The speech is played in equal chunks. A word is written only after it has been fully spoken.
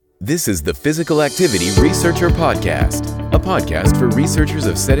This is the Physical Activity Researcher Podcast, a podcast for researchers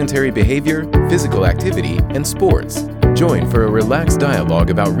of sedentary behavior, physical activity, and sports. Join for a relaxed dialogue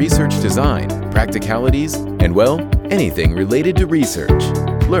about research design, practicalities, and, well, anything related to research.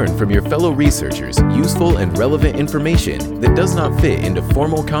 Learn from your fellow researchers useful and relevant information that does not fit into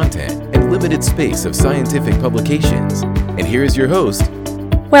formal content and limited space of scientific publications. And here is your host.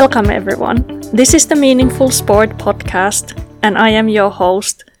 Welcome everyone. This is the Meaningful Sport podcast, and I am your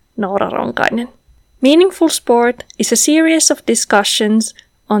host, Noora Ronkainen. Meaningful Sport is a series of discussions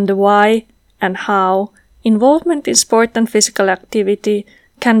on the why and how involvement in sport and physical activity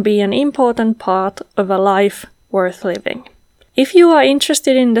can be an important part of a life worth living. If you are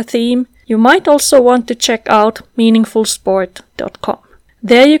interested in the theme, you might also want to check out meaningfulsport.com.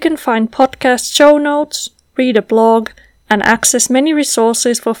 There you can find podcast show notes, read a blog, and access many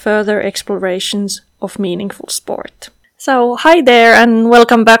resources for further explorations of meaningful sport. So, hi there, and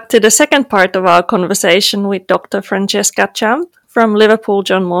welcome back to the second part of our conversation with Dr. Francesca Champ from Liverpool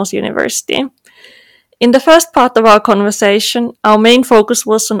John Moores University. In the first part of our conversation, our main focus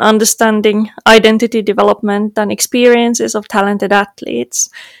was on understanding identity development and experiences of talented athletes,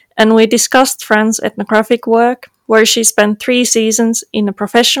 and we discussed Fran's ethnographic work, where she spent 3 seasons in a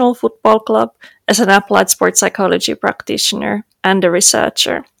professional football club as an applied sports psychology practitioner and a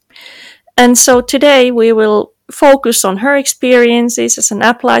researcher. And so today we will focus on her experiences as an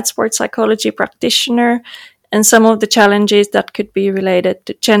applied sports psychology practitioner and some of the challenges that could be related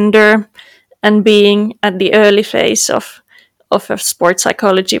to gender and being at the early phase of a sports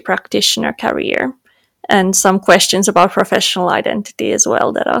psychology practitioner career, and some questions about professional identity as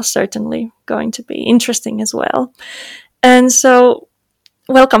well that are certainly going to be interesting as well. And so,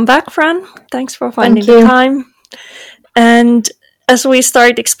 welcome back, Fran. Thanks for finding the time. And as we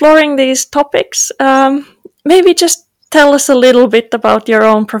start exploring these topics, maybe just tell us a little bit about your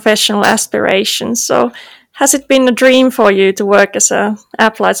own professional aspirations. So, has it been a dream for you to work as an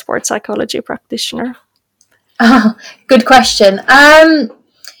applied sports psychology practitioner? Oh, good question.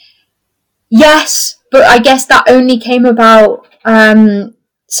 Yes, but I guess that only came about.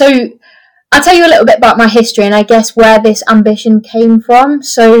 So I'll tell you a little bit about my history and I guess where this ambition came from.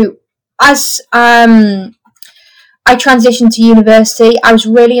 So as I transitioned to university, I was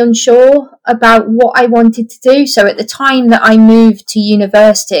really unsure about what I wanted to do. So at the time that I moved to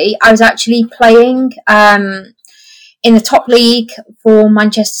university, I was actually playing in the top league for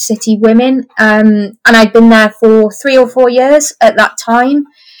Manchester City Women, and I'd been there for 3 or 4 years at that time.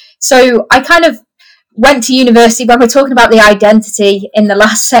 So I kind of went to university. When we're talking about the identity in the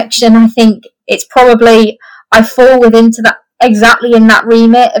last section, I think it's probably, I fall within to that, exactly in that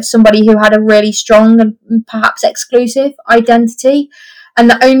remit of somebody who had a really strong and perhaps exclusive identity. And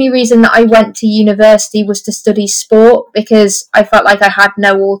the only reason that I went to university was to study sport because I felt like I had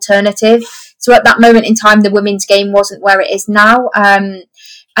no alternative. So at that moment in time, the women's game wasn't where it is now. And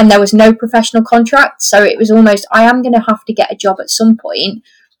there was no professional contract. So it was almost, I am going to have to get a job at some point.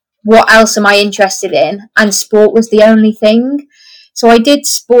 What else am I interested in? And sport was the only thing. So I did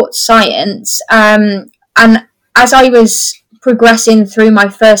sports science. And as I was progressing through my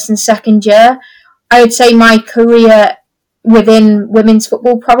first and second year, I would say my career within women's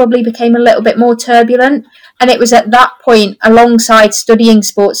football probably became a little bit more turbulent. And it was at that point, alongside studying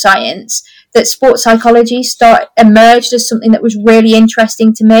sports science, that sports psychology emerged as something that was really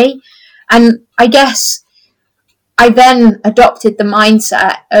interesting to me. And I guess I then adopted the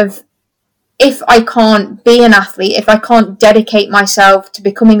mindset of, if I can't be an athlete, if I can't dedicate myself to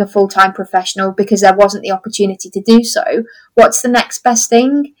becoming a full-time professional because there wasn't the opportunity to do so, what's the next best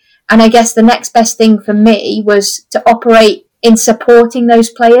thing? And I guess the next best thing for me was to operate in supporting those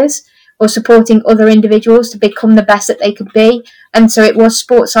players or supporting other individuals to become the best that they could be. And so it was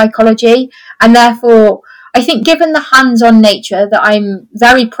sports psychology. And therefore, I think given the hands-on nature that I'm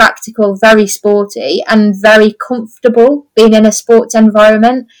very practical, very sporty, and very comfortable being in a sports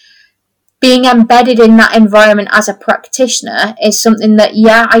environment, being embedded in that environment as a practitioner is something that,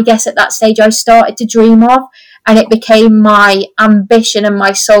 I guess at that stage I started to dream of, and it became my ambition and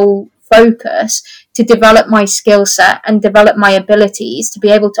my sole focus to develop my skill set and develop my abilities to be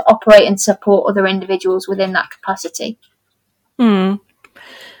able to operate and support other individuals within that capacity. And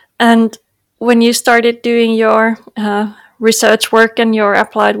when you started doing your research work and your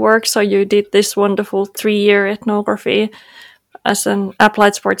applied work, so you did this wonderful 3-year ethnography as an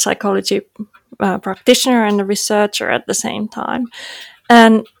applied sports psychology practitioner and a researcher at the same time.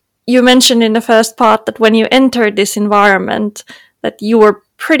 And you mentioned in the first part that when you entered this environment, that you were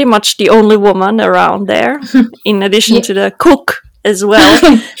pretty much the only woman around there, in addition to the cook as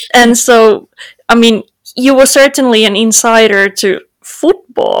well. And so, I mean, you were certainly an insider to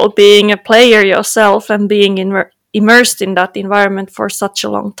football, being a player yourself and being immersed in that environment for such a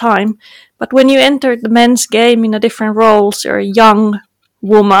long time. But when you entered the men's game in a different roles, you're a young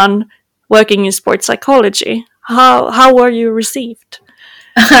woman working in sports psychology. How were you received?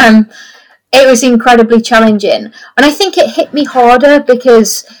 It was incredibly challenging. And I think it hit me harder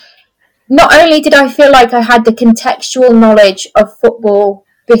because not only did I feel like I had the contextual knowledge of football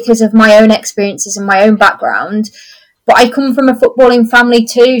because of my own experiences and my own background, but I come from a footballing family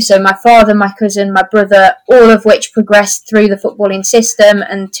too. So my father, my cousin, my brother, all of which progressed through the footballing system,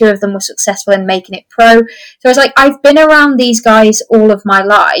 and 2 of them were successful in making it pro. So I was like, I've been around these guys all of my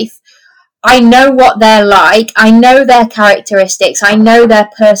life. I know what they're like. I know their characteristics. I know their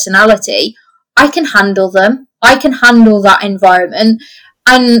personality. I can handle them. I can handle that environment.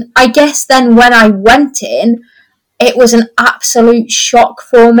 And I guess then when I went in, it was an absolute shock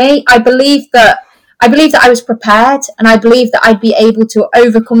for me. I believe that I was prepared, and I believe that I'd be able to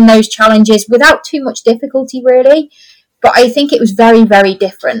overcome those challenges without too much difficulty, really. But I think it was very, very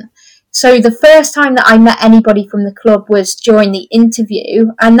different. So the first time that I met anybody from the club was during the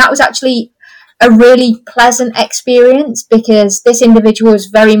interview, and that was actually a really pleasant experience because this individual was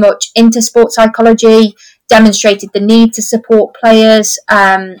very much into sports psychology, demonstrated the need to support players,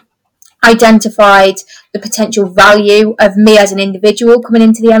 identified the potential value of me as an individual coming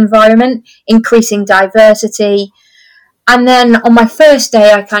into the environment, increasing diversity. And then on my first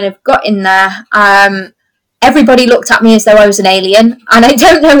day, I kind of got in there. Everybody looked at me as though I was an alien. And I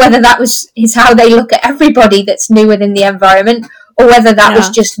don't know whether that is how they look at everybody that's new within the environment, or whether that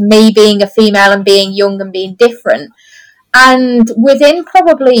was just me being a female and being young and being different. And within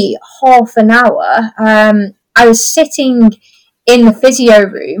probably half an hour, I was sitting in the physio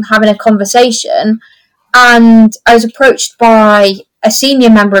room having a conversation, and I was approached by a senior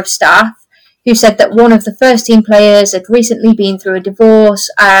member of staff who said that one of the first team players had recently been through a divorce,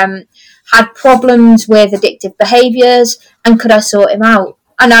 had problems with addictive behaviours, and could I sort him out?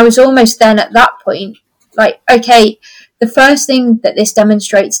 And I was almost then at that point like, okay, the first thing that this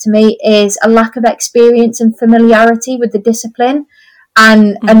demonstrates to me is a lack of experience and familiarity with the discipline,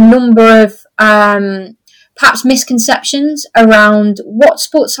 and a number of perhaps misconceptions around what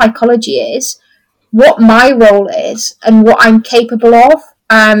sports psychology is, what my role is, and what I'm capable of.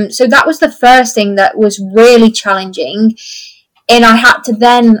 So that was the first thing that was really challenging. And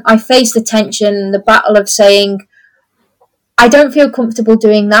I faced the tension, the battle of saying, I don't feel comfortable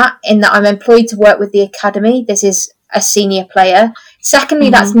doing that, in that I'm employed to work with the academy. This is a senior player. Secondly,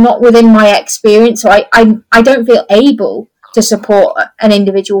 that's not within my experience, so I don't feel able to support an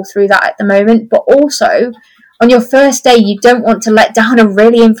individual through that at the moment. But also, on your first day, you don't want to let down a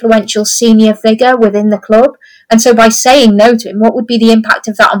really influential senior figure within the club. And so by saying no to him, what would be the impact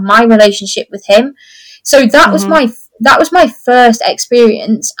of that on my relationship with him? So that was my first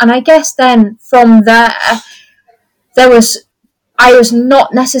experience. And I guess then from there, I was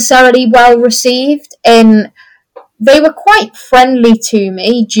not necessarily well received. They were quite friendly to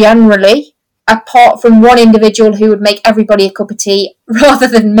me generally, apart from one individual who would make everybody a cup of tea rather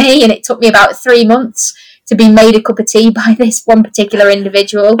than me, and it took me about 3 months to be made a cup of tea by this one particular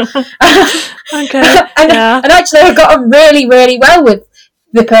individual. And actually I got on really, really well with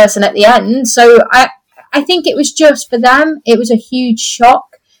the person at the end. So I think it was just for them, it was a huge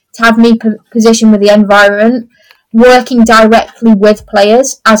shock to have me positioned with the environment, working directly with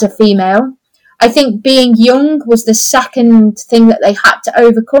players as a female. I think being young was the second thing that they had to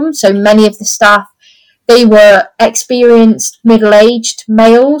overcome. So many of the staff, they were experienced middle-aged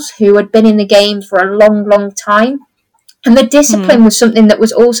males who had been in the game for a long, long time. And the discipline was something that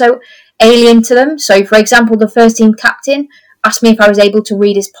was also alien to them. So, for example, the first team captain asked me if I was able to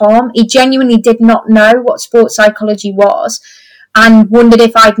read his palm. He genuinely did not know what sports psychology was and wondered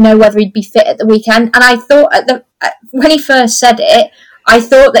if I'd know whether he'd be fit at the weekend. And I thought when he first said it, I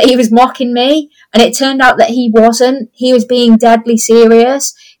thought that he was mocking me, and it turned out that he wasn't. He was being deadly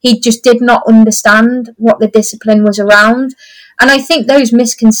serious. He just did not understand what the discipline was around. And I think those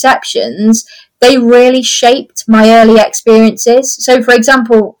misconceptions, they really shaped my early experiences. So, for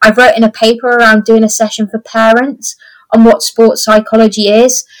example, I've written a paper around doing a session for parents on what sports psychology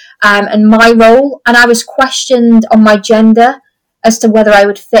is, and my role. And I was questioned on my gender as to whether I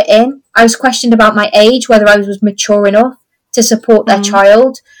would fit in. I was questioned about my age, whether I was mature enough to support their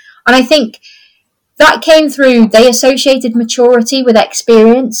child. And I think that came through, they associated maturity with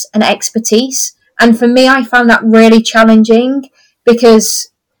experience and expertise. And for me, I found that really challenging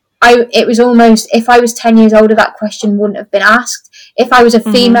because it was almost, if I was 10 years older, that question wouldn't have been asked. If I was a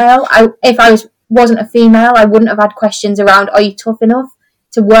female, wasn't a female, I wouldn't have had questions around, are you tough enough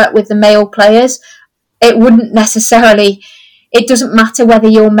to work with the male players? It wouldn't necessarily it doesn't matter whether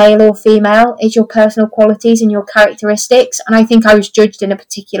you're male or female, it's your personal qualities and your characteristics. And I think I was judged in a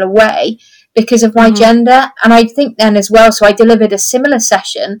particular way because of my gender. And I think then as well, so I delivered a similar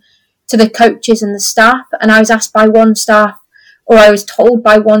session to the coaches and the staff, and I was asked by one staff, or I was told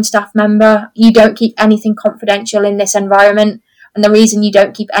by one staff member, you don't keep anything confidential in this environment. And the reason you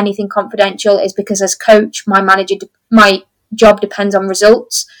don't keep anything confidential is because as coach, my job depends on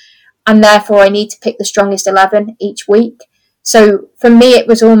results, and therefore I need to pick the strongest 11 each week. So for me, it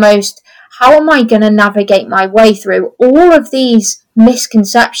was almost, how am I going to navigate my way through all of these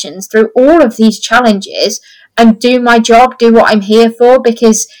misconceptions, through all of these challenges, and do my job, do what I'm here for?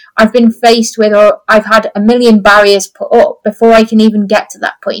 Because I've been faced with, or I've had a million barriers put up before I can even get to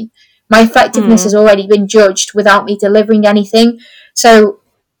that point. My effectiveness has already been judged without me delivering anything. So,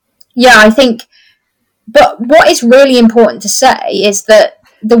 yeah, I think, but what is really important to say is that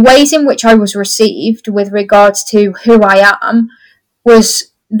the ways in which I was received with regards to who I am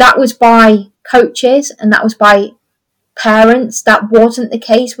was by coaches and that was by parents. That wasn't the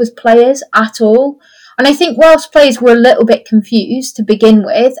case with players at all. And I think whilst players were a little bit confused to begin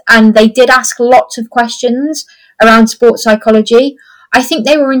with, and they did ask lots of questions around sports psychology, I think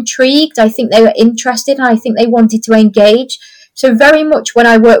they were intrigued, I think they were interested, and I think they wanted to engage. So very much when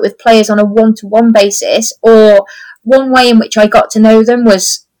I work with players on a one-to-one basis, or one way in which I got to know them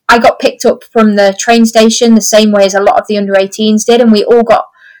was I got picked up from the train station the same way as a lot of the under-18s did, and we all got,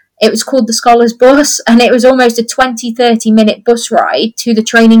 it was called the Scholars Bus, and it was almost a 20-30 minute bus ride to the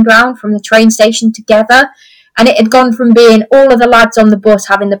training ground from the train station together. And it had gone from being all of the lads on the bus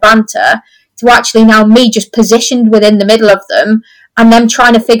having the banter to actually now me just positioned within the middle of them and them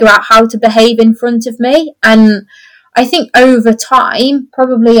trying to figure out how to behave in front of me. And I think over time,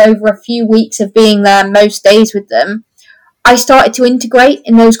 probably over a few weeks of being there most days with them, I started to integrate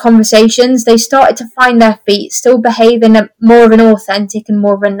in those conversations. They started to find their feet, still behave in a more of an authentic and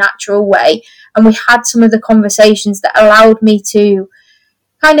more of a natural way. And we had some of the conversations that allowed me to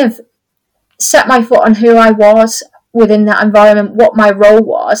kind of set my foot on who I was within that environment, what my role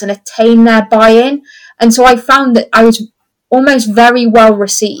was, and attain their buy-in. And so I found that I was almost very well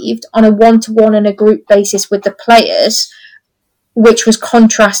received on a one-to-one and a group basis with the players, which was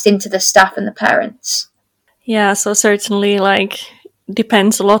contrasting to the staff and the parents. Yeah, so certainly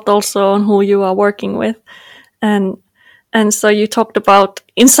depends a lot also on who you are working with. And so you talked about,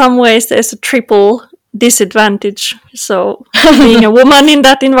 in some ways there's a triple disadvantage. So being a woman in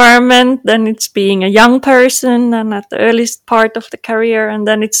that environment, then it's being a young person and at the earliest part of the career, and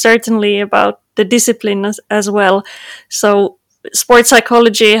then it's certainly about the discipline as well. So sports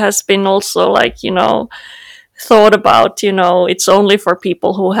psychology has been also thought about, it's only for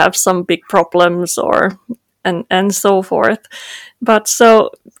people who have some big problems and so forth. But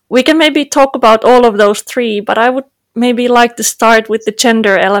so we can maybe talk about all of those three, but I would maybe like to start with the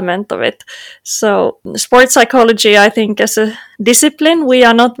gender element of it. So sports psychology, I think as a discipline, we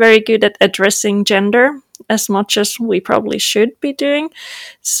are not very good at addressing gender as much as we probably should be doing.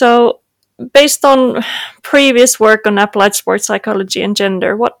 So based on previous work on applied sports psychology and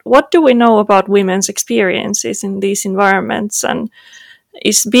gender, what do we know about women's experiences in these environments? And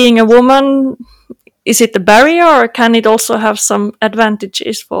is being a woman, is it a barrier, or can it also have some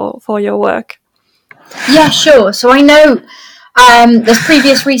advantages for your work? Yeah, sure. So I know there's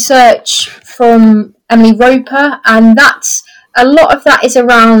previous research from Emily Roper, and a lot of that is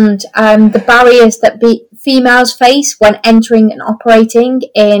around the barriers that females face when entering and operating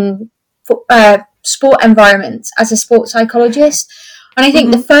in sport environments as a sports psychologist. And I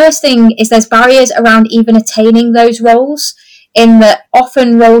think the first thing is there's barriers around even attaining those roles, in that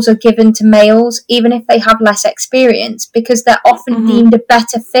often roles are given to males, even if they have less experience, because they're often deemed a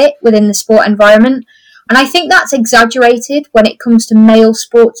better fit within the sport environment. And I think that's exaggerated when it comes to male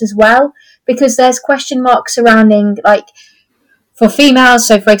sports as well, because there's question marks surrounding, for females,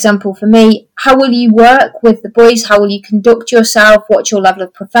 so for example, for me, how will you work with the boys? How will you conduct yourself? What's your level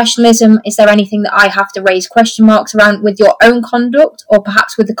of professionalism? Is there anything that I have to raise question marks around with your own conduct, or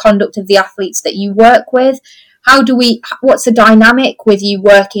perhaps with the conduct of the athletes that you work with? What's the dynamic with you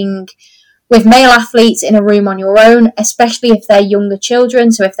working with male athletes in a room on your own, especially if they're younger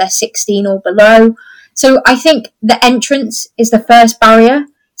children, so if they're 16 or below? So I think the entrance is the first barrier.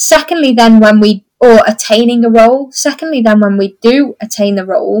 Secondly, then attaining a role. Secondly, then when we do attain the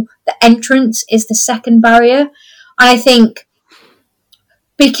role, the entrance is the second barrier. And I think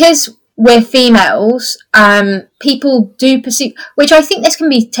because we're females, people do perceive, which I think this can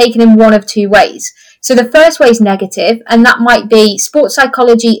be taken in one of two ways. So the first way is negative, and that might be sports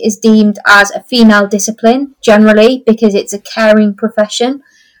psychology is deemed as a female discipline generally because it's a caring profession,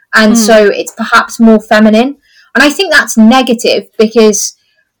 and so it's perhaps more feminine. And I think that's negative, because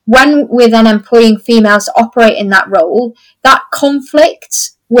when we're then employing females to operate in that role, that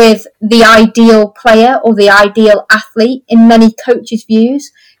conflicts with the ideal player or the ideal athlete in many coaches'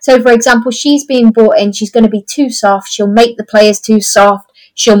 views. So, for example, she's being brought in, she's going to be too soft, she'll make the players too soft,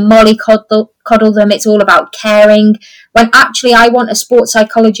 she'll mollycoddle them, it's all about caring, when actually I want a sports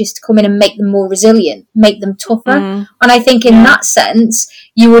psychologist to come in and make them more resilient, make them tougher. And I think in that sense,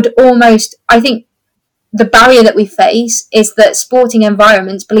 you would almost, I think the barrier that we face is that sporting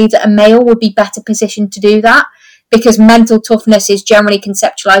environments believe that a male would be better positioned to do that, because mental toughness is generally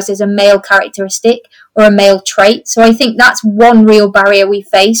conceptualized as a male characteristic or a male trait. So I think that's one real barrier we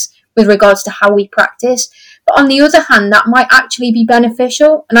face with regards to how we practice. But on the other hand, that might actually be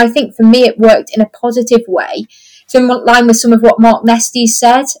beneficial. And I think for me, it worked in a positive way. So in line with some of what Mark Nesty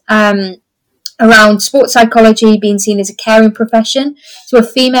said, around sports psychology being seen as a caring profession. So a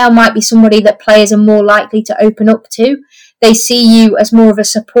female might be somebody that players are more likely to open up to. They see you as more of a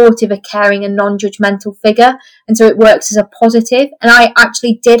supportive, a caring and non-judgmental figure. And so it works as a positive. And I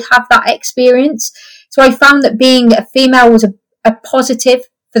actually did have that experience. So I found that being a female was a positive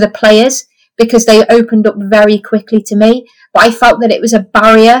for the players, because they opened up very quickly to me. But I felt that it was a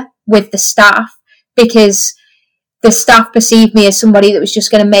barrier with the staff, because the staff perceived me as somebody that was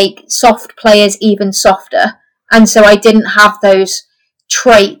just going to make soft players even softer. And so I didn't have those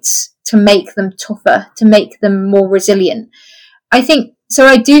traits to make them tougher, to make them more resilient. I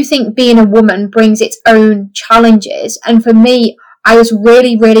do think being a woman brings its own challenges. And for me, I was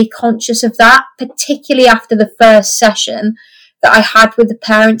really, really conscious of that, particularly after the first session that I had with the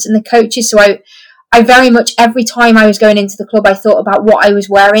parents and the coaches. So I very much, every time I was going into the club, I thought about what I was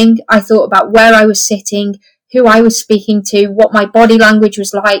wearing. I thought about where I was sitting, who I was speaking to, what my body language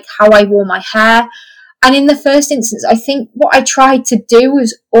was like, how I wore my hair. And in the first instance, I think what I tried to do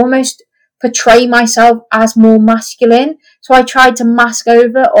was almost portray myself as more masculine. So I tried to mask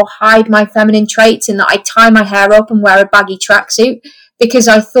over or hide my feminine traits, in that I tie my hair up and wear a baggy tracksuit, because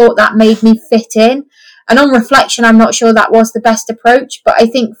I thought that made me fit in. And on reflection, I'm not sure that was the best approach, but I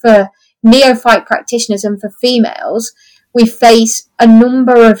think for neophyte practitioners and for females, we face a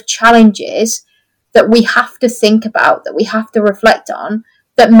number of challenges that we have to think about, that we have to reflect on,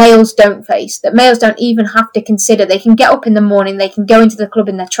 that males don't face, that males don't even have to consider. They can get up in the morning, they can go into the club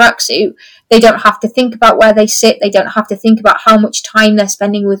in their tracksuit, they don't have to think about where they sit, they don't have to think about how much time they're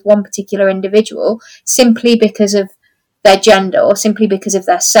spending with one particular individual, simply because of their gender or simply because of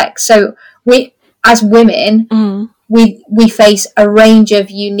their sex. So we, as women, we face a range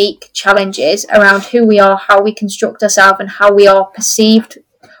of unique challenges around who we are, how we construct ourselves, and how we are perceived,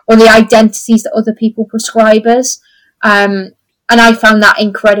 or the identities that other people prescribe us. And I found that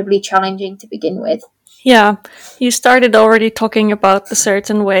incredibly challenging to begin with. Yeah, you started already talking about the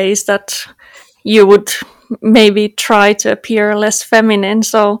certain ways that you would maybe try to appear less feminine.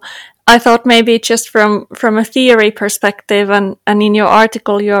 So I thought maybe just from a theory perspective, and in your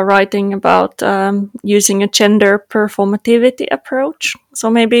article you're writing about using a gender performativity approach. So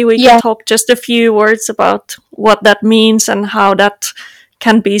maybe we can talk just a few words about what that means and how that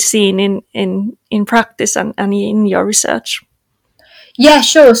can be seen in practice and in your research. Yeah,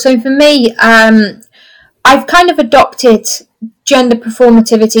 sure. So for me, I've kind of adopted gender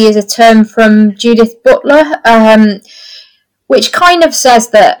performativity as a term from Judith Butler, which kind of says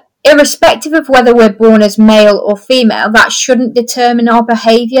that irrespective of whether we're born as male or female, that shouldn't determine our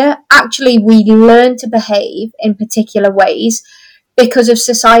behaviour. Actually, we learn to behave in particular ways because of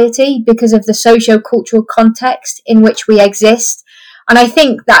society, because of the socio-cultural context in which we exist. And I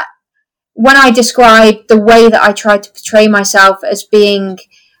think that when I describe the way that I try to portray myself as being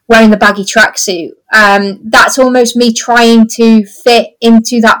wearing the baggy tracksuit, that's almost me trying to fit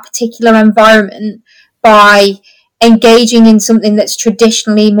into that particular environment by engaging in something that's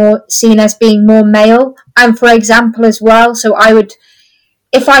traditionally more seen as being more male. And for example as well, so I would,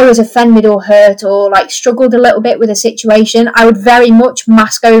 if I was offended or hurt or like struggled a little bit with a situation, I would very much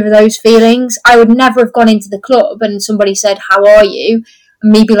mask over those feelings. I would never have gone into the club and somebody said, "How are you?"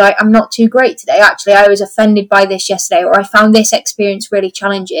 and me be like, "I'm not too great today. Actually, I was offended by this yesterday, or I found this experience really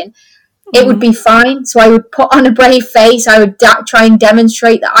challenging." It would be fine. So I would put on a brave face. I would try and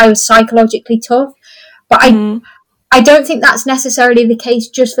demonstrate that I was psychologically tough. But I don't think that's necessarily the case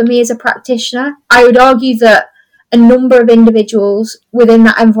just for me as a practitioner. I would argue that a number of individuals within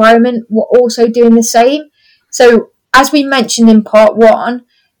that environment were also doing the same. So as we mentioned in part one,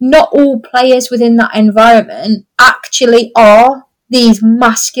 not all players within that environment actually are these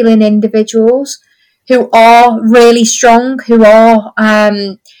masculine individuals who are really strong, who are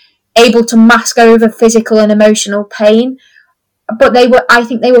able to mask over physical and emotional pain. but I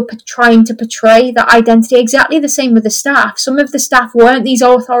think they were trying to portray that identity. Exactly the same with the staff. Some of the staff weren't these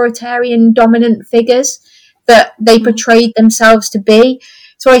authoritarian, dominant figures that they portrayed themselves to be.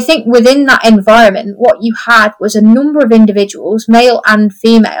 So I think within that environment, what you had was a number of individuals, male and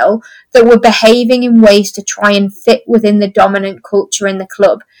female, that were behaving in ways to try and fit within the dominant culture in the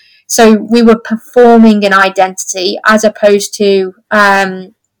club. So we were performing an identity as opposed to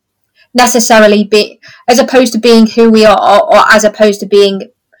being who we are, or as opposed to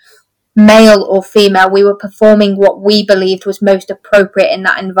being male or female. We were performing what we believed was most appropriate in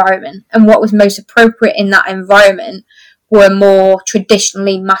that environment, and what was most appropriate in that environment were more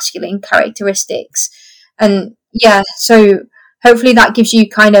traditionally masculine characteristics. And yeah, so hopefully that gives you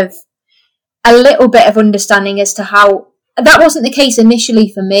kind of a little bit of understanding as to how that wasn't the case initially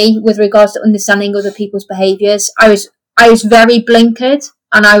for me with regards to understanding other people's behaviours. I was very blinkered,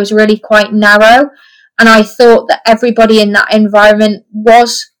 and I was really quite narrow, and I thought that everybody in that environment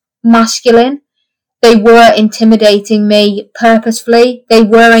was masculine. They were intimidating me purposefully. They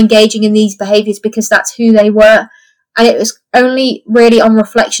were engaging in these behaviours because that's who they were. And it was only really on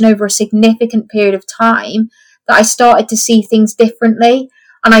reflection over a significant period of time that I started to see things differently,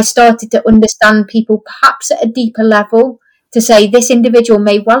 and I started to understand people perhaps at a deeper level, to say this individual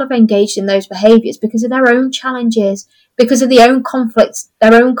may well have engaged in those behaviours because of their own challenges, because of their own conflicts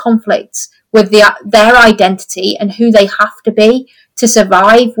with their identity and who they have to be to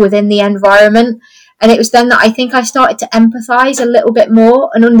survive within the environment. And it was then that I think I started to empathise a little bit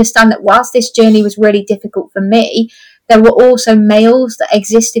more and understand that whilst this journey was really difficult for me, there were also males that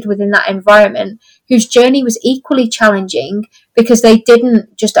existed within that environment whose journey was equally challenging because they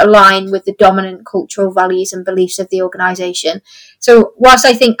didn't just align with the dominant cultural values and beliefs of the organisation. So whilst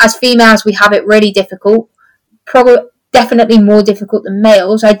I think as females we have it really difficult, probably definitely more difficult than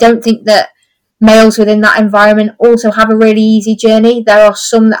males, I don't think that males within that environment also have a really easy journey. There are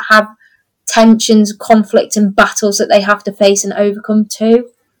some that have tensions, conflicts and battles that they have to face and overcome too.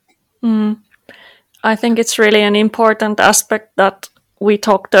 I think it's really an important aspect that we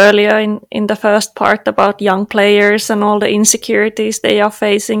talked earlier in the first part about young players and all the insecurities they are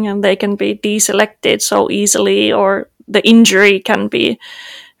facing, and they can be deselected so easily, or the injury can be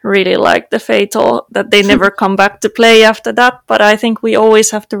really like the fatal that they never come back to play after that. But I think we always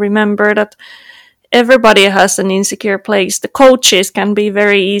have to remember that everybody has an insecure place. The coaches can be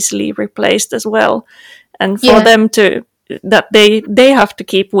very easily replaced as well. And for them that they have to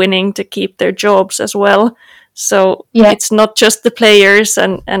keep winning to keep their jobs as well. So it's not just the players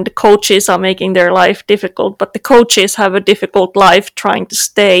and the coaches are making their life difficult, but the coaches have a difficult life trying to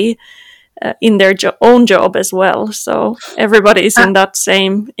stay in their own job as well. So everybody is in that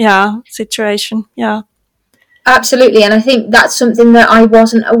same situation. Yeah. Absolutely, and I think that's something that I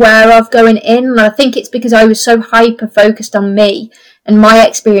wasn't aware of going in, and I think it's because I was so hyper-focused on me and my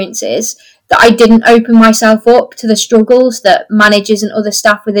experiences that I didn't open myself up to the struggles that managers and other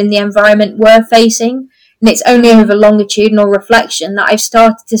staff within the environment were facing. And it's only over longitudinal reflection that I've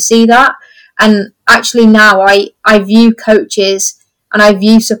started to see that. And actually now I view coaches and I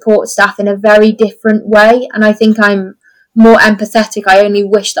view support staff in a very different way, and I think I'm more empathetic. I only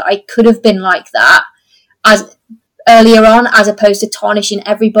wish that I could have been like that as earlier on, as opposed to tarnishing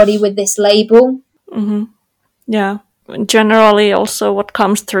everybody with this label. Mm-hmm. Yeah. Generally, also what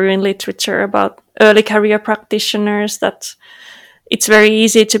comes through in literature about early career practitioners, that it's very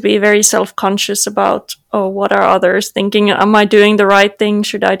easy to be very self-conscious about, what are others thinking? Am I doing the right thing?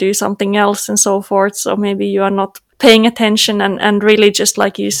 Should I do something else? And so forth. So maybe you are not paying attention and really, just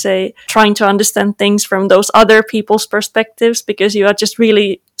like you say, trying to understand things from those other people's perspectives, because you are just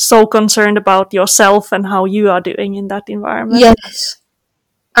really so concerned about yourself and how you are doing in that environment. Yes,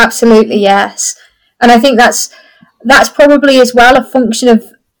 absolutely, yes. And I think that's probably as well a function of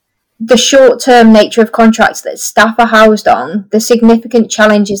the short-term nature of contracts that staff are housed on, the significant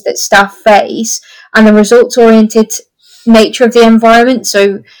challenges that staff face, and the results-oriented nature of the environment.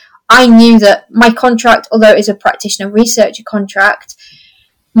 So I knew that my contract, although it is a practitioner researcher contract,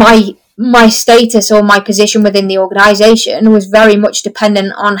 my status or my position within the organisation was very much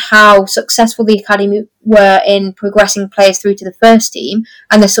dependent on how successful the academy were in progressing players through to the first team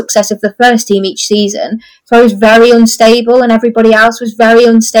and the success of the first team each season. So I was very unstable, and everybody else was very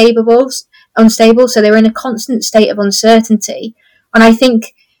unstable. So they were in a constant state of uncertainty. And I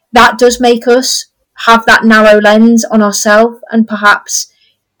think that does make us have that narrow lens on ourselves and perhaps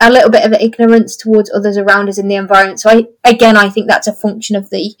a little bit of ignorance towards others around us in the environment. So I think that's a function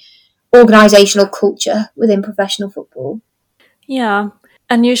of the organisational culture within professional football. Yeah,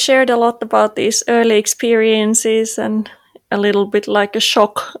 and you shared a lot about these early experiences and a little bit like a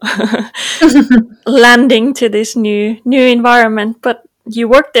shock landing to this new environment. But you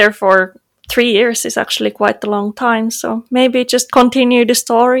worked there for 3 years is actually quite a long time. So maybe just continue the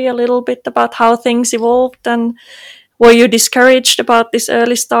story a little bit about how things evolved, and were you discouraged about this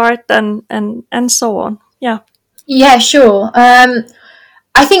early start, and so on. Yeah, sure.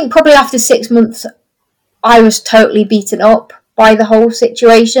 I think probably after 6 months, I was totally beaten up by the whole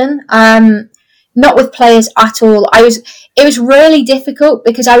situation. Not with players at all. It was really difficult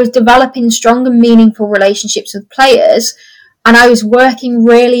because I was developing strong and meaningful relationships with players, and I was working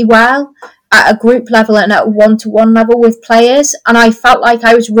really well at a group level and at a one-to-one level with players, and I felt like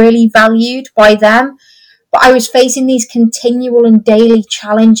I was really valued by them. But I was facing these continual and daily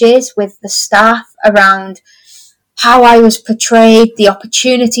challenges with the staff around how I was portrayed, the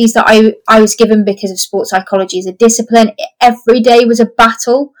opportunities that I was given because of sports psychology as a discipline. Every day was a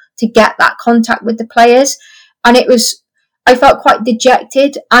battle to get that contact with the players. And I felt quite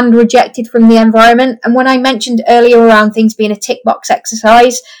dejected and rejected from the environment. And when I mentioned earlier around things being a tick box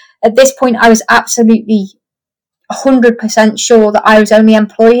exercise, at this point I was absolutely 100% sure that I was only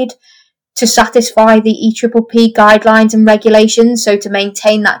employed to satisfy the EPPP guidelines and regulations, so to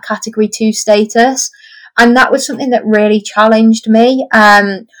maintain that Category 2 status. And that was something that really challenged me,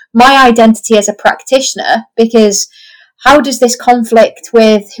 my identity as a practitioner, because how does this conflict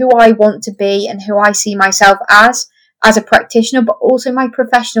with who I want to be and who I see myself as a practitioner, but also my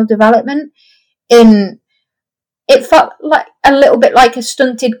professional development? It felt like a little bit like a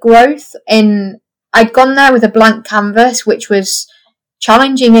stunted growth. I'd gone there with a blank canvas, which was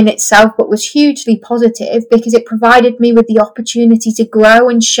challenging in itself, but was hugely positive because it provided me with the opportunity to grow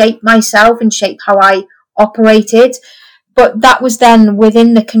and shape myself and shape how I operated. But that was then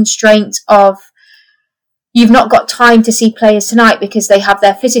within the constraints of, you've not got time to see players tonight because they have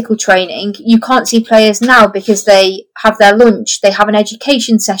their physical training. You can't see players now because they have their lunch. They have an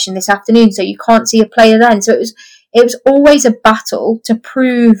education session this afternoon, so you can't see a player then. So it was always a battle to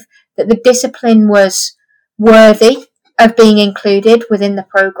prove that the discipline was worthy of being included within the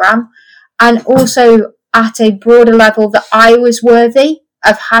programme, and also at a broader level that I was worthy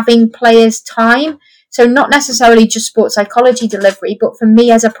of having players' time. So not necessarily just sports psychology delivery, but for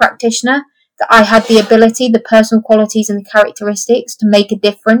me as a practitioner, that I had the ability, the personal qualities and the characteristics to make a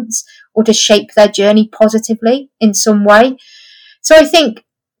difference or to shape their journey positively in some way. So I think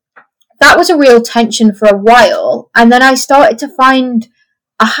that was a real tension for a while. And then I started to find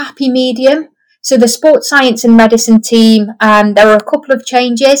a happy medium. So the sports science and medicine team, there were a couple of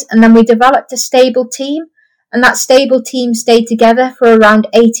changes, and then we developed a stable team, and that stable team stayed together for around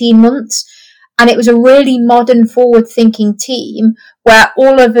 18 months. And it was a really modern, forward-thinking team where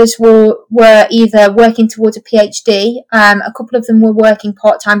all of us were either working towards a PhD, a couple of them were working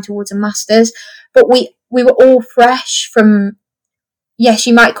part-time towards a master's, but we were all fresh from, yes,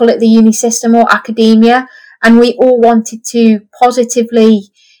 you might call it the uni system or academia, and we all wanted to positively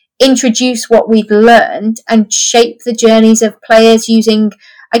introduce what we'd learned and shape the journeys of players using,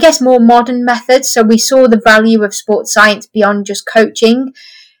 I guess, more modern methods. So we saw the value of sports science beyond just coaching.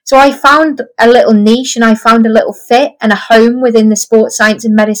 So I found a little niche and I found a little fit and a home within the sports science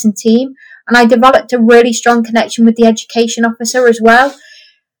and medicine team. And I developed a really strong connection with the education officer as well.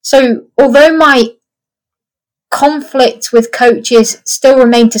 So although my conflict with coaches still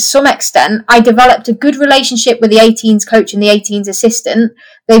remained to some extent, I developed a good relationship with the 18s coach and the 18s assistant.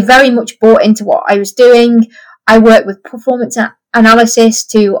 They very much bought into what I was doing. I worked with performance analysis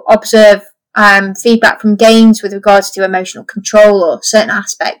to observe feedback from games with regards to emotional control or certain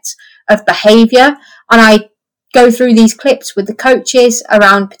aspects of behaviour. And I go through these clips with the coaches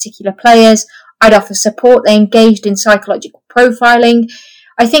around particular players. I'd offer support. They engaged in psychological profiling.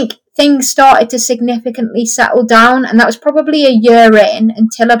 I think things started to significantly settle down, and that was probably a year in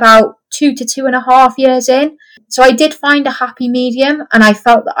until about 2 to 2.5 years in. So I did find a happy medium and I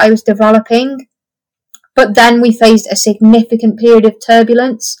felt that I was developing. But then we faced a significant period of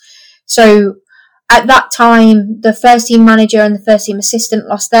turbulence. So at that time, the first team manager and the first team assistant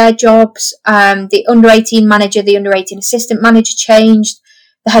lost their jobs. The under 18 manager, the under 18 assistant manager changed.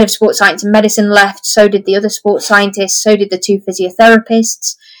 The head of sports science and medicine left. So did the other sports scientists. So did the 2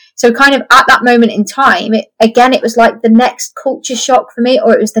 physiotherapists. So kind of at that moment in time, it was like the next culture shock for me,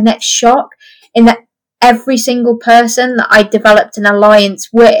 or it was the next shock, in that every single person that I developed an alliance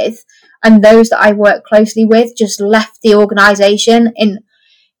with and those that I worked closely with just left the organisation. In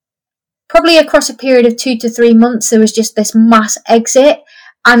probably across a period of 2 to 3 months, there was just this mass exit,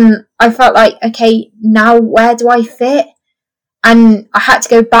 and I felt like, okay, now where do I fit? And I had to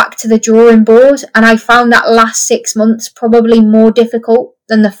go back to the drawing board, and I found that last 6 months probably more difficult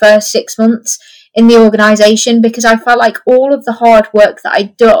than the first 6 months, in the organisation, because I felt like all of the hard work that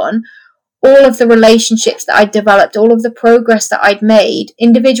I'd done, all of the relationships that I'd developed, all of the progress that I'd made,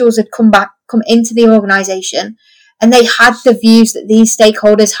 individuals had come into the organisation and they had the views that these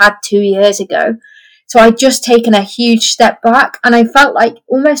stakeholders had 2 years ago. So I'd just taken a huge step back, and I felt like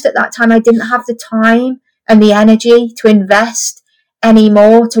almost at that time I didn't have the time and the energy to invest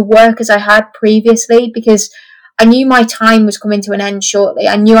anymore, to work as I had previously, because I knew my time was coming to an end shortly.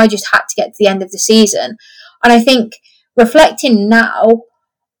 I knew I just had to get to the end of the season. And I think reflecting now,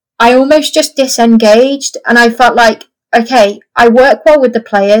 I almost just disengaged, and I felt like, okay, I work well with the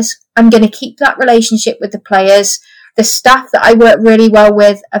players. I'm going to keep that relationship with the players. The staff that I work really well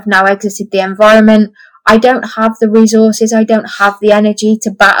with have now exited the environment. I don't have the resources. I don't have the energy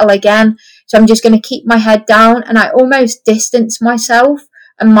to battle again. So I'm just going to keep my head down, and I almost distance myself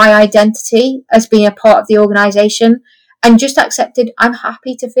and my identity as being a part of the organisation, and just accepted I'm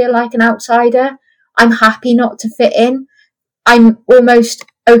happy to feel like an outsider. I'm happy not to fit in. I'm almost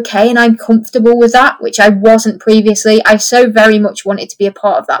okay and I'm comfortable with that, which I wasn't previously. I so very much wanted to be a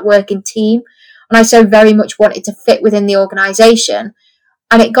part of that working team, and I so very much wanted to fit within the organisation.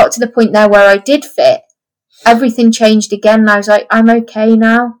 And it got to the point there where I did fit. Everything changed again, and I was like, I'm okay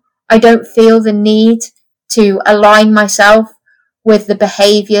now. I don't feel the need to align myself with the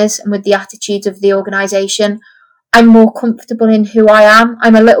behaviours and with the attitudes of the organisation. I'm more comfortable in who I am.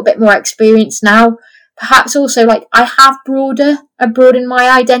 I'm a little bit more experienced now. Perhaps also, like, I have broadened my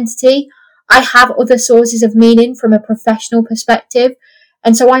identity. I have other sources of meaning from a professional perspective.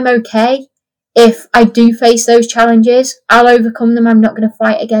 And so I'm okay. If I do face those challenges, I'll overcome them. I'm not going to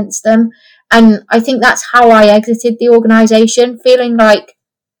fight against them. And I think that's how I exited the organisation, feeling like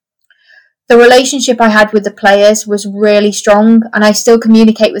the relationship I had with the players was really strong, and I still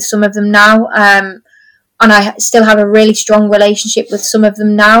communicate with some of them now. And I still have a really strong relationship with some of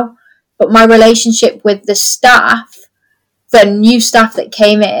them now. But my relationship with the staff, the new staff that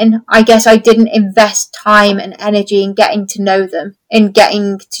came in, I guess I didn't invest time and energy in getting to know them, in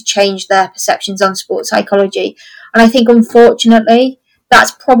getting to change their perceptions on sports psychology. And I think, unfortunately,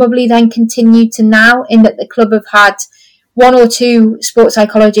 that's probably then continued to now, in that the club have had 1 or 2 sports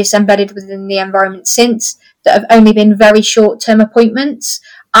psychologists embedded within the environment since, that have only been very short-term appointments.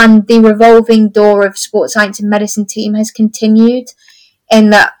 And the revolving door of sports science and medicine team has continued,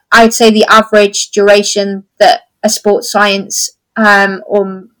 in that I'd say the average duration that a sports science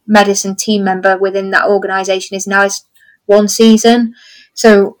or medicine team member within that organisation is now is 1 season.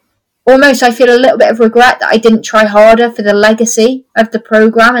 So almost I feel a little bit of regret that I didn't try harder for the legacy of the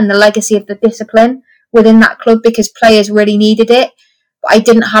programme and the legacy of the discipline within that club, because players really needed it. But I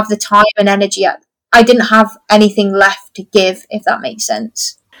didn't have the time and energy. I didn't have anything left to give, if that makes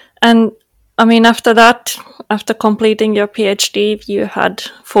sense. And I mean, after that, after completing your PhD, you had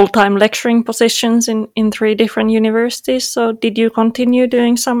full-time lecturing positions in 3 different universities. So did you continue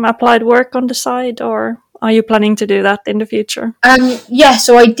doing some applied work on the side, or are you planning to do that in the future? Yeah,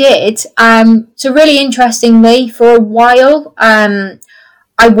 so I did. So really interestingly, for a while,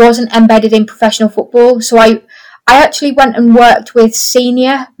 I wasn't embedded in professional football. So I actually went and worked with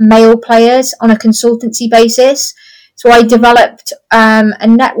senior male players on a consultancy basis. So I developed a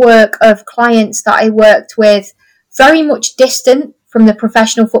network of clients that I worked with very much distant from the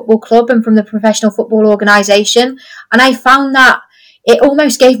professional football club and from the professional football organisation. And I found that it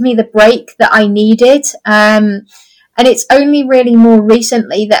almost gave me the break that I needed. And it's only really more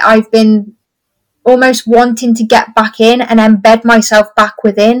recently that I've been almost wanting to get back in and embed myself back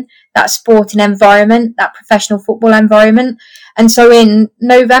within that sporting environment, that professional football environment. And so in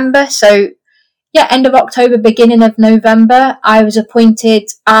November, end of October, beginning of November, I was appointed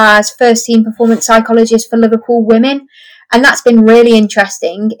as first team performance psychologist for Liverpool Women. And that's been really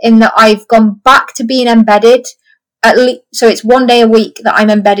interesting, in that I've gone back to being embedded. So it's 1 day a week that I'm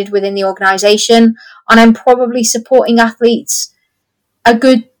embedded within the organisation, and I'm probably supporting athletes a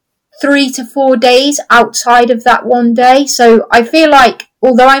good 3 to 4 days outside of that 1 day. So I feel like,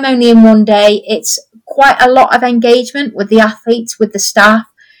 although I'm only in 1 day, it's quite a lot of engagement with the athletes, with the staff,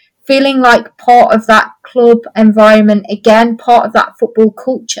 feeling like part of that club environment again, part of that football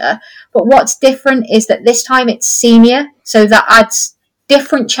culture. But what's different is that this time it's senior, so that adds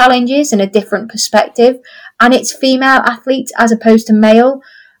different challenges and a different perspective, and it's female athletes as opposed to male.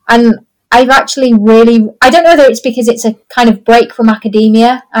 And I've actually I don't know whether it's because it's a kind of break from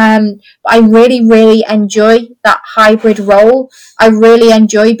academia, but I really enjoy that hybrid role. I really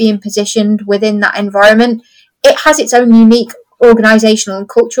enjoy being positioned within that environment. It has its own unique organisational and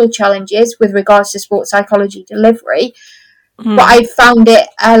cultural challenges with regards to sports psychology delivery, but I found it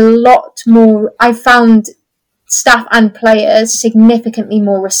a lot more. I found staff and players significantly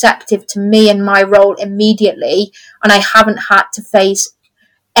more receptive to me and my role immediately, and I haven't had to face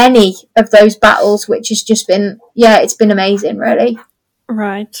any of those battles, which has just been, it's been amazing, really.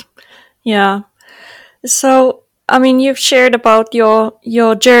 Right. Yeah. So, I mean, you've shared about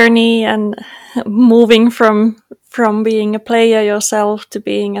your journey and moving from being a player yourself to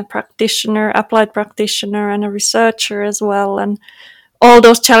being a practitioner, applied practitioner, and a researcher as well, and all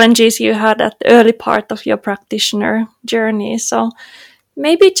those challenges you had at the early part of your practitioner journey. So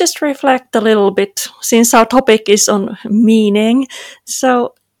maybe just reflect a little bit, since our topic is on meaning.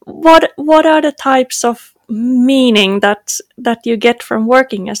 So what are the types of meaning that you get from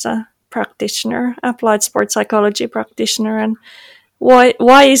working as a practitioner, applied sports psychology practitioner, and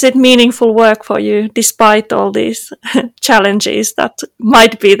why is it meaningful work for you despite all these challenges that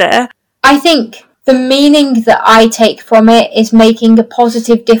might be there? I think the meaning that I take from it is making a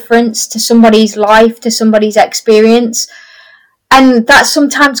positive difference to somebody's life, to somebody's experience. And that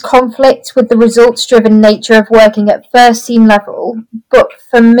sometimes conflicts with the results-driven nature of working at first team level. But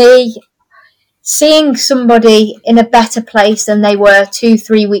for me, seeing somebody in a better place than they were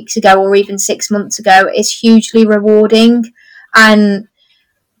 2-3 weeks ago or even 6 months ago is hugely rewarding. And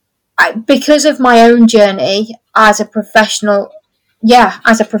because of my own journey as a professional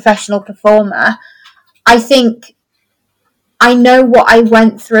performer, I think I know what I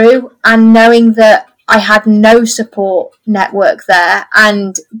went through, and knowing that I had no support network there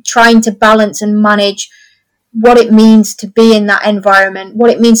and trying to balance and manage what it means to be in that environment, what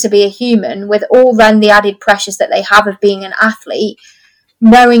it means to be a human, with all then the added pressures that they have of being an athlete,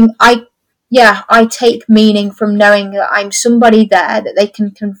 knowing I take meaning from knowing that I'm somebody there that they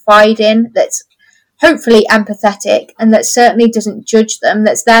can confide in, that's hopefully empathetic, and that certainly doesn't judge them,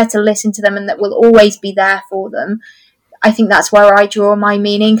 that's there to listen to them, and that will always be there for them. I think that's where I draw my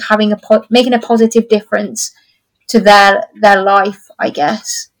meaning, making a positive difference to their life, I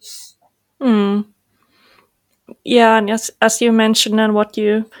guess. Yeah, and as you mentioned, and what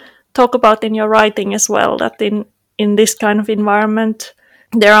you talk about in your writing as well, that in this kind of environment,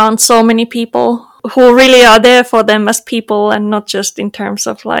 there aren't so many people who really are there for them as people, and not just in terms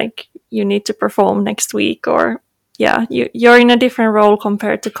of like, you need to perform next week, or you're in a different role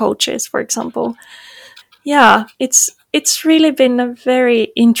compared to coaches, for example. Yeah, it's really been a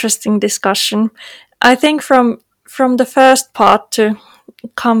very interesting discussion. I think from the first part, to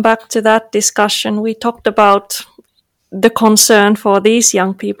come back to that discussion, we talked about the concern for these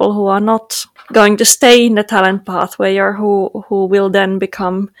young people who are not going to stay in the talent pathway, or who will then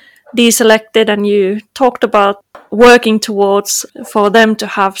become deselected, and you talked about working towards for them to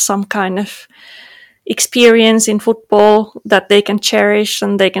have some kind of experience in football that they can cherish,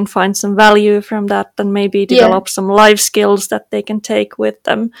 and they can find some value from that, and maybe develop some life skills that they can take with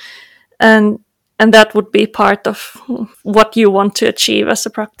them, and that would be part of what you want to achieve as a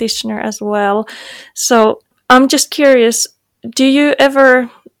practitioner as well. So I'm just curious, do you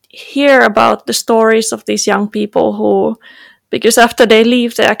ever hear about the stories of these young people who, because after they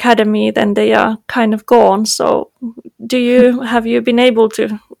leave the academy, then they are kind of gone. So have you been able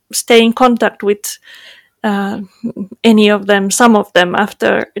to stay in contact with any of them, some of them,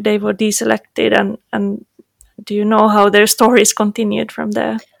 after they were deselected, and do you know how their stories continued from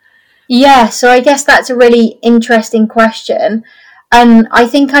there? Yeah, so I guess that's a really interesting question. And I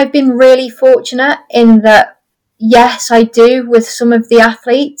think I've been really fortunate in that, yes, I do with some of the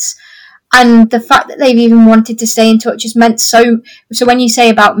athletes. And the fact that they've even wanted to stay in touch has meant so when you say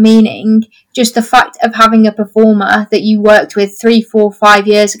about meaning, just the fact of having a performer that you worked with 3, 4, 5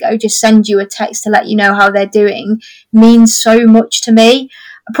 years ago just send you a text to let you know how they're doing means so much to me.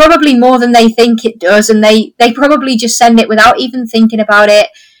 Probably more than they think it does. And they probably just send it without even thinking about it.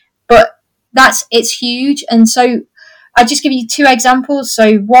 But it's huge. And so I'll just give you 2 examples.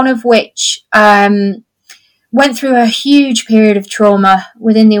 So one of which went through a huge period of trauma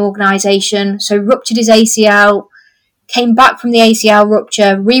within the organisation. So ruptured his ACL, came back from the ACL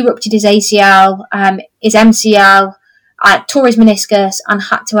rupture, re-ruptured his ACL, his MCL, tore his meniscus, and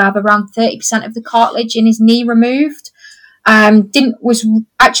had to have around 30% of the cartilage in his knee removed. Was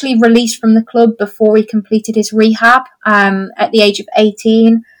actually released from the club before he completed his rehab at the age of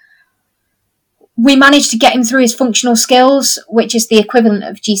 18. We managed to get him through his functional skills, which is the equivalent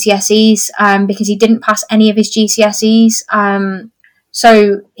of GCSEs, because he didn't pass any of his GCSEs.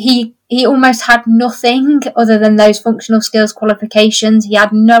 So he almost had nothing other than those functional skills qualifications. He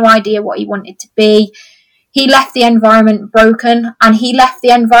had no idea what he wanted to be. He left the environment broken, and he left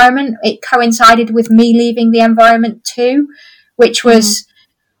the environment. It coincided with me leaving the environment too, which was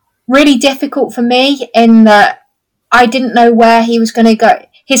really difficult for me in that I didn't know where he was going to go.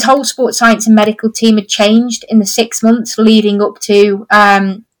 his whole sports science and medical team had changed in the 6 months leading up to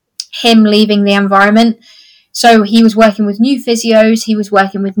him leaving the environment. So he was working with new physios, he was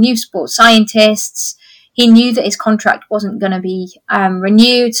working with new sports scientists. He knew that his contract wasn't going to be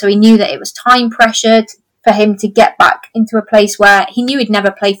renewed, so he knew that it was time pressured for him to get back into a place where he knew he'd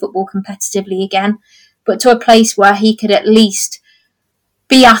never play football competitively again, but to a place where he could at least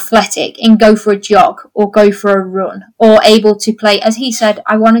be athletic and go for a jog or go for a run, or able to play, as he said,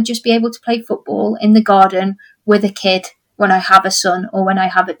 I want to just be able to play football in the garden with a kid when I have a son or when I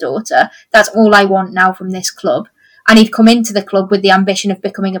have a daughter. That's all I want now from this club. And he'd come into the club with the ambition of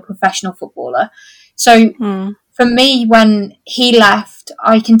becoming a professional footballer. So for me, when he left,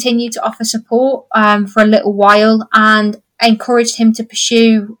 I continued to offer support for a little while and encouraged him to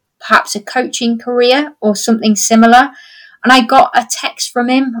pursue perhaps a coaching career or something similar. And I got a text from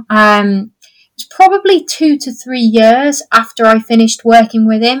him. It was probably 2 to 3 years after I finished working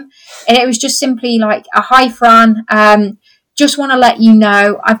with him. And it was just simply like, hi, Fran. Just want to let you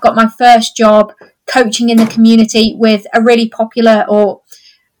know I've got my first job coaching in the community with a really popular or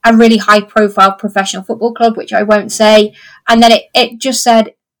a really high profile professional football club, which I won't say. And then it just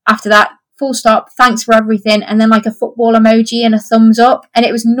said after that, full stop, thanks for everything. And then like a football emoji and a thumbs up. And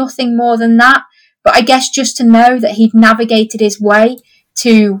it was nothing more than that. But I guess just to know that he'd navigated his way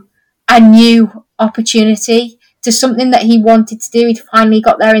to a new opportunity, to something that he wanted to do, he'd finally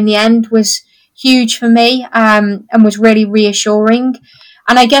got there in the end, was huge for me, and was really reassuring.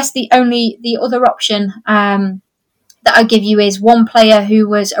 And I guess the other option that I give you is one player who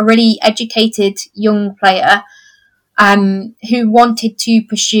was a really educated young player who wanted to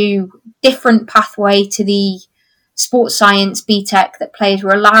pursue different pathway to the sports science BTEC that players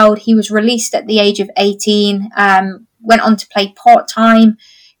were allowed. He was released at the age of 18, went on to play part-time,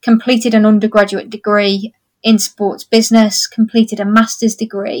 completed an undergraduate degree in sports business, completed a master's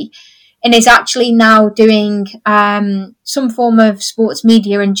degree, and is actually now doing some form of sports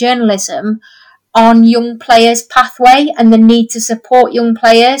media and journalism on young players' pathway and the need to support young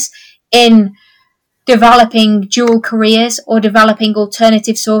players in developing dual careers or developing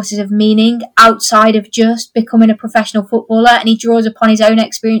alternative sources of meaning outside of just becoming a professional footballer. And he draws upon his own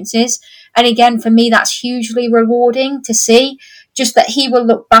experiences. And again, for me, that's hugely rewarding to see, just that he will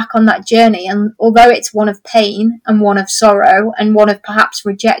look back on that journey. And although it's one of pain and one of sorrow and one of perhaps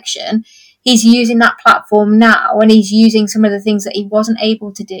rejection, he's using that platform now, and he's using some of the things that he wasn't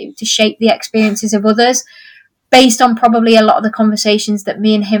able to do to shape the experiences of others, based on probably a lot of the conversations that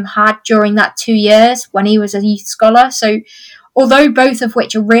me and him had during that 2 years when he was a youth scholar. So although both of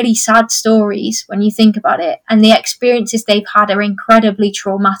which are really sad stories when you think about it, and the experiences they've had are incredibly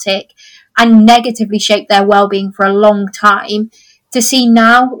traumatic and negatively shaped their well-being for a long time, to see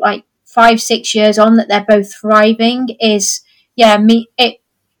now, like 5-6 years on, that they're both thriving is,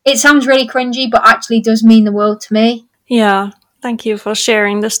 it sounds really cringy, but actually does mean the world to me. Yeah, thank you for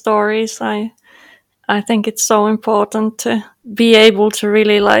sharing the stories. I think it's so important to be able to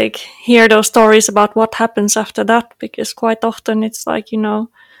really like hear those stories about what happens after that, because quite often it's like, you know,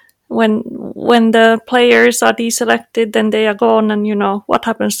 when the players are deselected, then they are gone, and you know what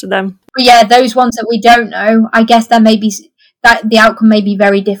happens to them. But yeah, those ones that we don't know, I guess there may be that the outcome may be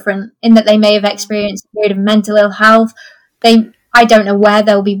very different, in that they may have experienced a period of mental ill health. I don't know where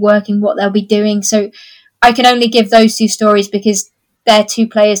they'll be working, what they'll be doing. So I can only give those two stories because they're two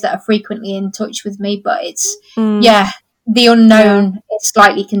players that are frequently in touch with me. But it's, the unknown is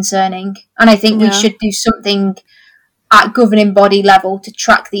slightly concerning. And I think we should do something at governing body level to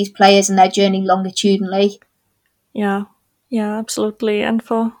track these players and their journey longitudinally. Yeah, absolutely. And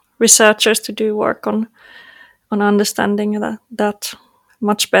for researchers to do work on understanding that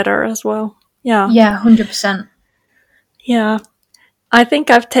much better as well. Yeah. Yeah, 100%. Yeah. I think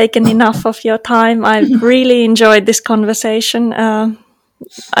I've taken enough of your time. I've really enjoyed this conversation. We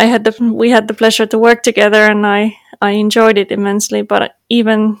had the pleasure to work together, and I enjoyed it immensely. But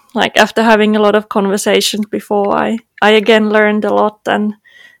even like after having a lot of conversations before, I again learned a lot. And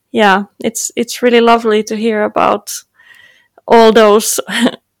yeah, it's really lovely to hear about all those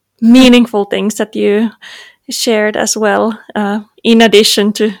meaningful things that you shared as well, in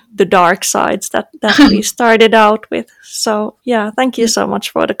addition to the dark sides that we started out with. So yeah, thank you so much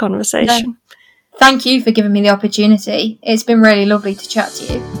for the conversation. Yeah. Thank you for giving me the opportunity. It's been really lovely to chat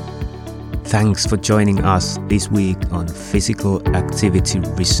to you. Thanks for joining us this week on Physical Activity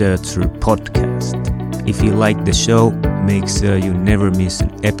Researcher Podcast. If you like the show, make sure you never miss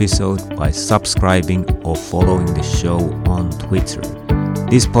an episode by subscribing or following the show on Twitter.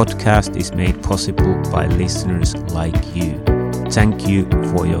 This podcast is made possible by listeners like you. Thank you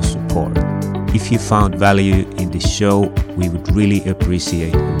for your support. If you found value in this show, we would really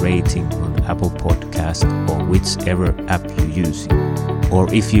appreciate a rating on Apple Podcast or whichever app you're using.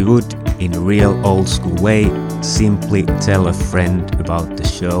 Or if you would, in a real old school way, simply tell a friend about the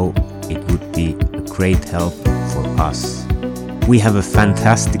show. It would be a great help for us. We have a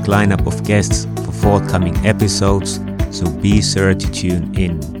fantastic lineup of guests for forthcoming episodes, so be sure to tune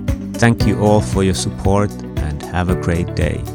in. Thank you all for your support and have a great day.